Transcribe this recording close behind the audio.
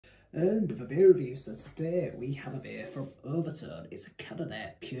And for beer review, so today we have a beer from Overtone. It's a can of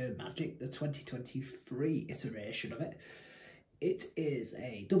their Pure Magic, the 2023 iteration of it. It is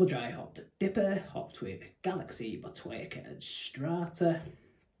a double dry hopped DIPA, hopped with Galaxy, Botwick and Strata.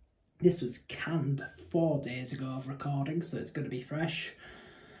 This was canned 4 days ago of recording, so it's going to be fresh.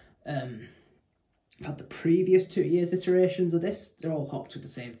 I've had the previous 2 years iterations of this. They're all hopped with the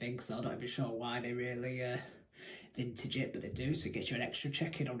same thing, so I'm not even sure why they really vintage it, but they do, so it gets you an extra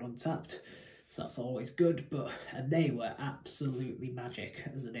check-in on Untapped, so that's always good. And they were absolutely magic,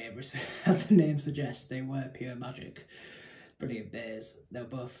 as the name suggests. They were pure magic. Brilliant beers. They were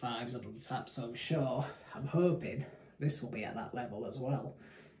both 5s on Untapped, so I'm hoping this will be at that level as well.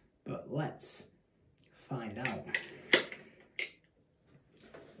 But let's find out.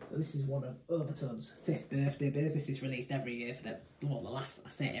 So this is one of Overtone's 5th birthday beers. This is released every year for I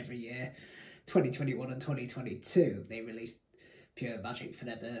say every year. 2021 and 2022, they released Pure Magic for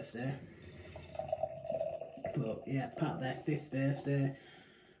their birthday. But yeah, part of their 5th birthday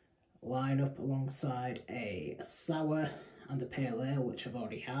lineup alongside a sour and a pale ale, which I've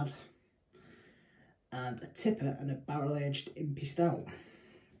already had, and a tipper and a barrel-aged impy stout.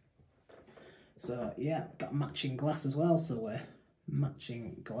 So yeah, got a matching glass as well, so we're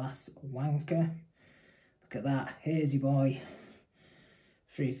matching glass wanker. Look at that, hazy boy.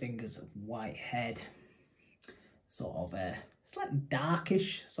 3 fingers of white head, sort of slightly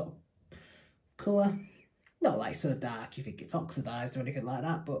darkish sort of colour. Not like so dark you think it's oxidised or anything like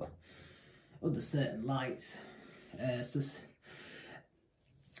that, but under certain lights,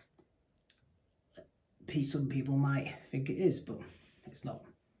 some people might think it is, but it's not.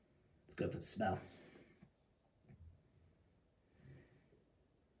 It's good for the smell.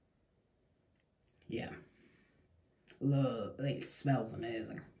 Yeah. Look, it smells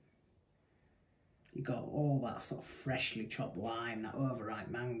amazing. You got all that sort of freshly chopped lime, that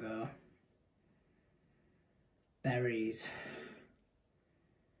overripe mango, berries,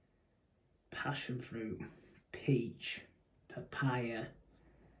 passion fruit, peach, papaya,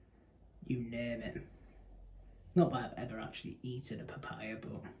 you name it. Not that I've ever actually eaten a papaya,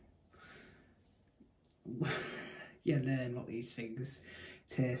 but you learn what these things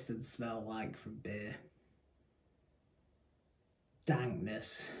taste and smell like from beer.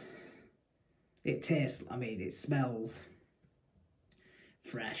 Dankness. It tastes, it smells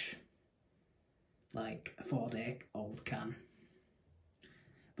fresh, like a 4-day-old can,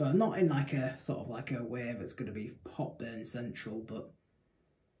 but not in like a sort of like a way that's going to be hot burn central, but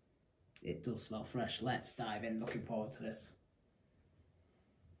it does smell fresh. Let's dive in. Looking forward to this.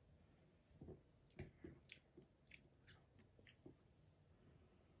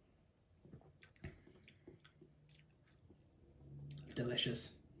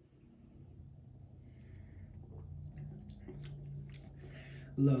 Delicious.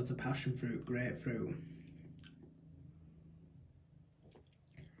 Loads of passion fruit, grapefruit,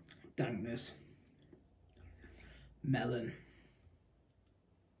 dankness, melon,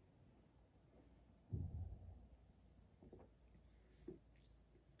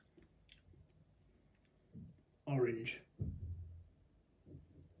 orange,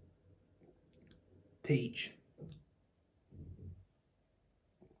 peach,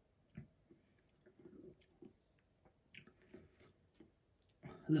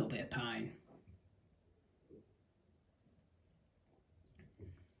 a little bit of pine,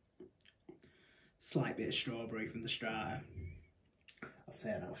 slight bit of strawberry from the Strata. I'll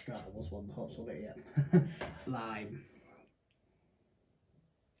say that Strata was one of the hops, wasn't it? Yeah. Lime.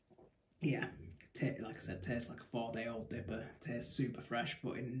 Yeah, like I said, tastes like a 4-day-old DIPA. Tastes super fresh,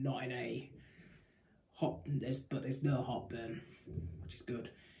 but not in a hot. But there's no hot burn, which is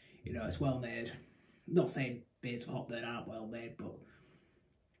good. You know, it's well made. Not saying beers for hot burn aren't well made, but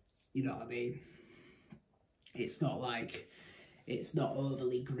you know what I mean. It's not like, it's not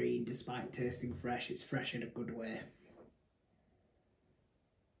overly green despite tasting fresh. It's fresh in a good way.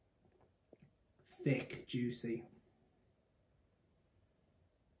 Thick, juicy.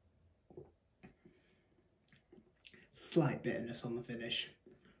 Slight bitterness on the finish.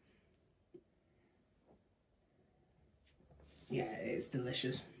 Yeah, it's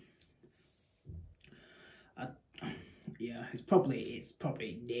delicious. Yeah, it's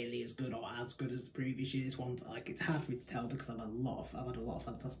probably nearly as good or as good as the previous year's ones. Like, it's hard for me to tell because I've had a lot of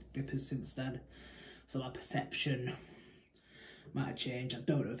fantastic dippers since then, so my perception might have changed. I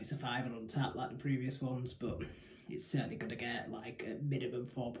don't know if it's a 5 on Untapped like the previous ones, but it's certainly going to get like a minimum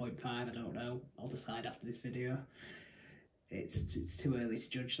 4.5. I don't know. I'll decide after this video. It's too early to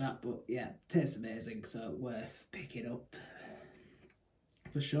judge that, but yeah, tastes amazing, so worth picking up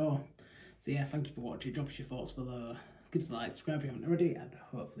for sure. So yeah, thank you for watching. Drop us your thoughts below. give us a like, subscribe if you haven't already, and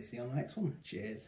hopefully see you on the next one. Cheers.